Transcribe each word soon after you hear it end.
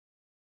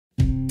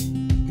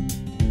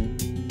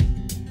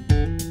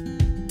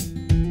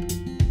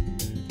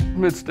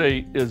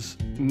Midstate is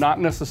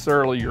not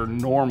necessarily your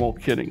normal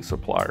kitting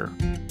supplier.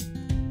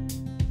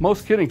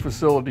 Most kitting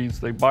facilities,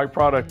 they buy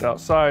product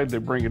outside, they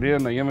bring it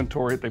in, they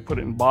inventory it, they put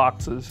it in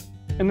boxes,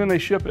 and then they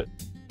ship it.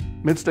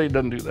 Midstate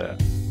doesn't do that.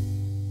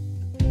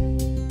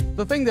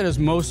 The thing that is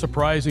most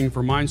surprising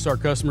for MineStar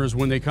customers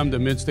when they come to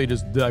Midstate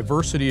is the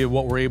diversity of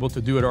what we're able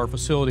to do at our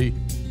facility.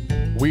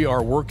 We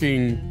are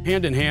working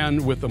hand in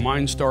hand with the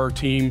MineStar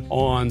team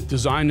on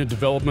design and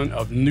development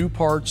of new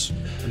parts,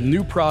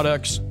 new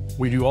products.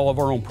 We do all of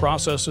our own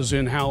processes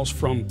in-house,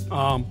 from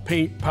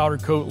paint, powder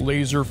coat,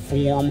 laser,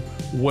 form,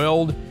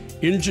 weld,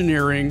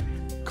 engineering,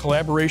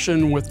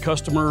 collaboration with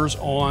customers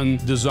on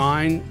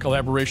design,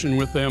 collaboration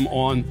with them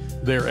on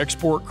their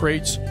export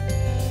crates.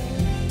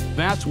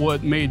 That's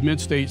what made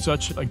Midstate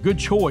such a good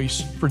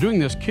choice for doing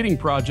this kitting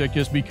project,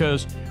 is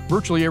because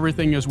virtually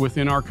everything is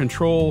within our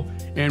control,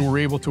 and we're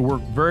able to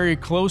work very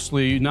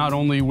closely not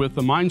only with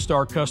the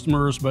MineStar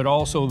customers, but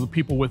also the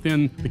people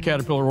within the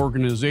Caterpillar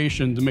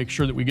organization to make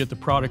sure that we get the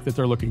product that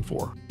they're looking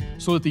for.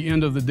 So at the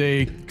end of the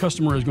day, the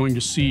customer is going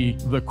to see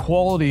the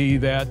quality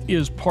that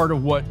is part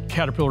of what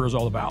Caterpillar is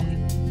all about.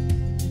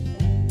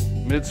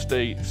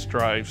 Midstate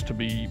strives to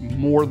be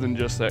more than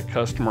just that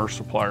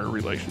customer-supplier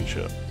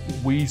relationship.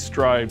 We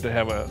strive to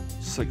have a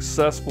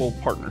successful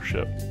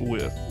partnership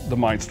with the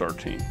MineStar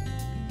team.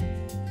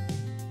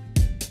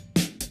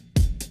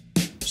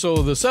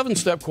 So the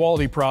 7-step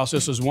quality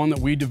process is one that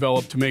we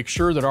developed to make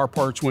sure that our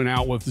parts went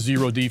out with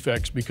 0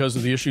 defects because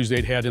of the issues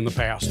they'd had in the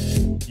past.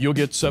 You'll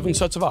get 7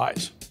 sets of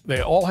eyes.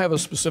 They all have a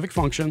specific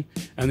function,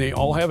 and they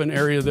all have an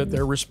area that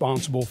they're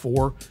responsible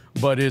for,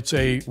 but it's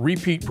a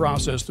repeat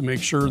process to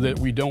make sure that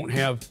we don't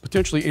have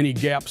potentially any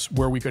gaps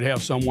where we could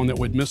have someone that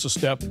would miss a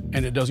step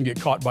and it doesn't get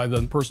caught by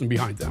the person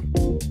behind them.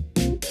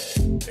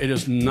 It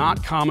is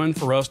not common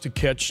for us to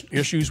catch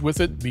issues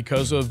with it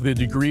because of the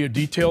degree of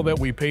detail that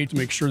we pay to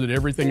make sure that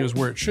everything is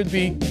where it should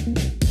be.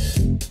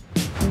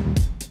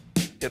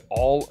 It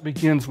all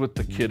begins with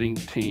the kitting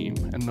team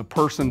and the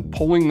person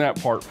pulling that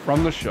part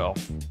from the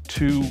shelf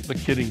to the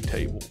kitting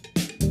table.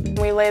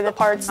 We lay the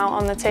parts out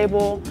on the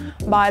table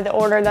by the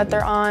order that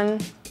they're on,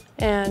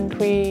 and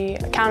we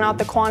count out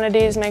the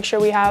quantities, make sure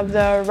we have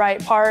the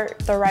right part,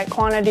 the right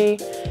quantity,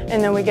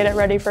 and then we get it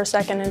ready for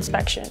second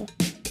inspection.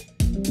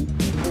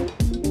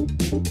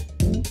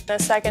 The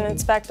second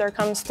inspector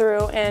comes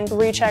through and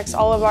rechecks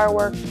all of our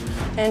work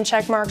and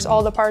check marks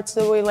all the parts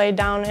that we laid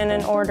down in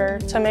an order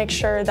to make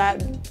sure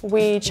that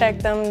we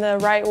checked them the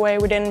right way,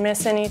 we didn't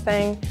miss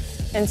anything.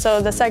 And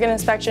so the second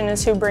inspection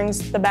is who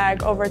brings the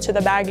bag over to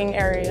the bagging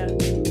area.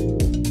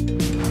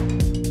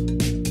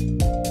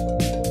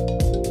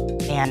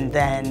 And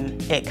then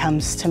it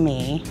comes to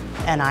me,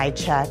 and I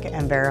check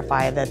and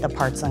verify that the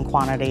parts and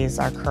quantities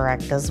are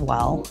correct as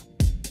well.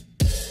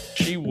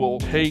 She will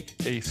take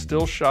a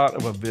still shot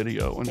of a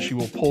video and she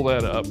will pull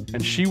that up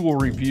and she will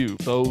review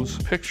those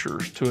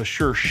pictures to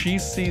assure she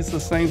sees the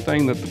same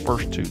thing that the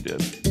first 2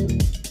 did.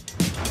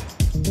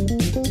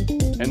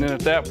 And then at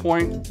that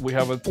point, we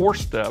have a 4th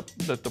step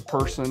that the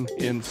person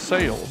in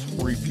sales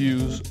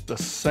reviews the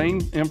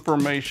same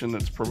information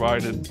that's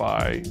provided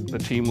by the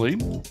team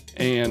lead,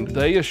 and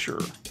they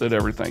assure that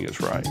everything is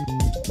right.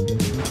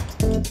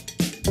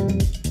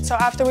 So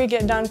after we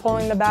get done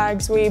pulling the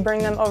bags, we bring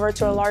them over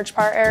to a large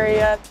part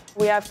area.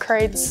 We have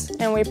crates,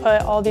 and we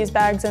put all these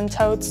bags in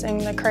totes in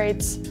the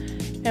crates,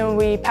 and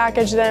we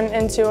package them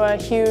into a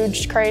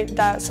huge crate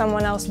that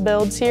someone else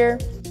builds here.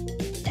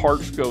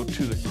 Parts go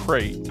to the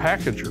crate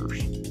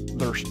packagers.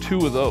 There's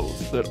 2 of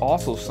those that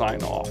also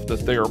sign off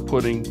that they are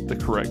putting the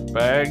correct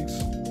bags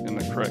in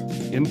the correct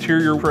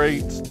interior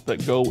crates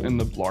that go in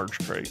the large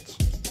crates.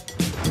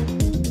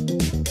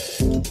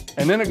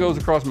 And then it goes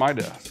across my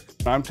desk.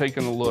 I'm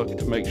taking a look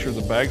to make sure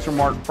the bags are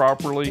marked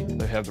properly,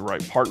 they have the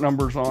right part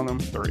numbers on them,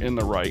 they're in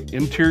the right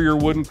interior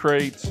wooden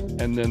crates,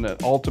 and then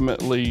that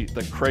ultimately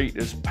the crate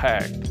is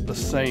packed the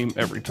same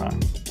every time.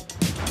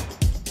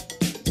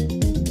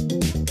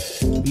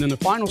 And then the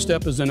final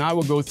step is then I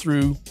will go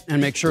through and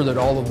make sure that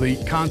all of the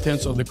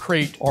contents of the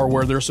crate are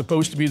where they're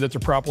supposed to be, that they're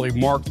properly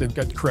marked, they've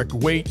got the correct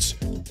weights,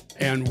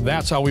 and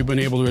that's how we've been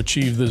able to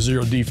achieve the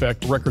 0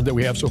 defect record that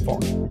we have so far.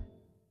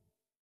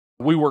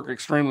 We work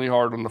extremely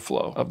hard on the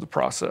flow of the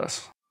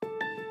process.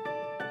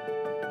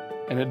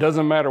 And it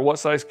doesn't matter what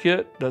size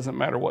kit, doesn't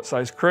matter what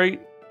size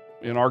crate.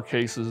 In our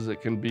cases, it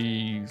can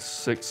be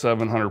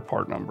 600-700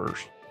 part numbers.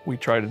 We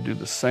try to do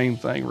the same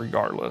thing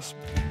regardless.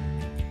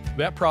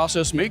 That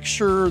process makes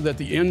sure that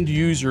the end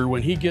user,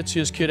 when he gets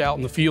his kit out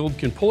in the field,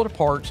 can pull it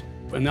apart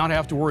and not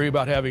have to worry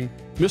about having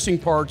missing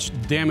parts,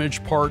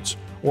 damaged parts,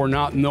 or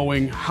not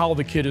knowing how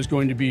the kit is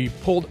going to be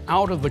pulled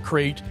out of the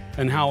crate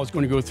and how it's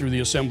going to go through the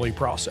assembly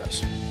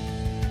process.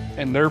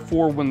 And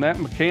therefore, when that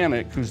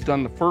mechanic who's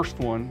done the first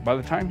one, by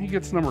the time he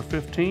gets number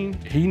 15,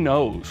 he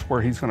knows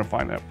where he's going to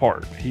find that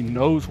part. He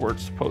knows where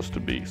it's supposed to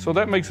be. So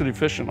that makes it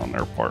efficient on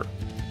their part.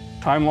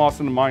 Time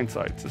loss in the mine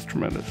sites is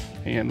tremendous,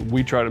 and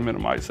we try to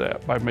minimize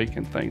that by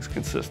making things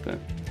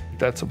consistent.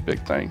 That's a big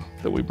thing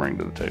that we bring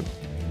to the table.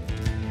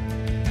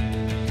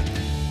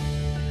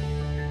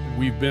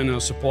 We've been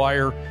a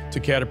supplier to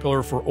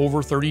Caterpillar for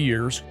over 30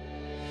 years.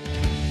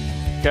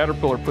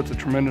 Caterpillar puts a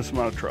tremendous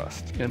amount of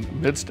trust in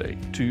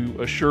Midstate to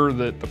assure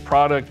that the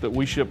product that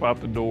we ship out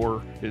the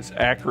door is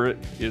accurate,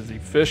 is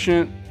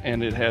efficient,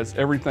 and it has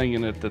everything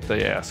in it that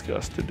they ask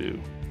us to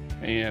do.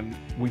 And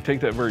we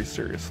take that very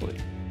seriously.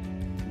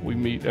 We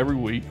meet every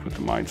week with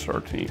the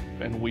MineStar team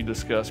and we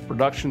discuss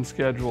production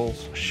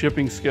schedules,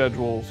 shipping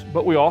schedules,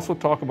 but we also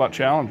talk about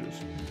challenges.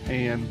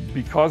 And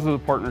because of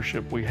the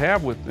partnership we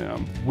have with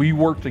them, we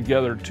work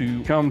together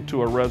to come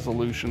to a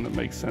resolution that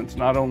makes sense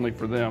not only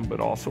for them,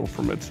 but also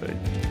for Midstate.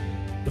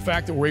 The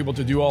fact that we're able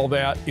to do all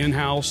that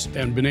in-house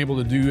and been able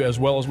to do as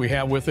well as we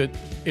have with it,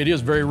 it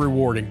is very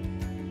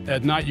rewarding.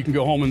 At night you can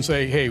go home and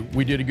say, hey,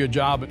 we did a good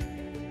job.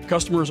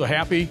 Customers are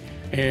happy,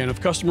 and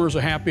if customers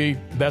are happy,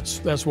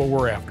 that's what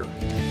we're after.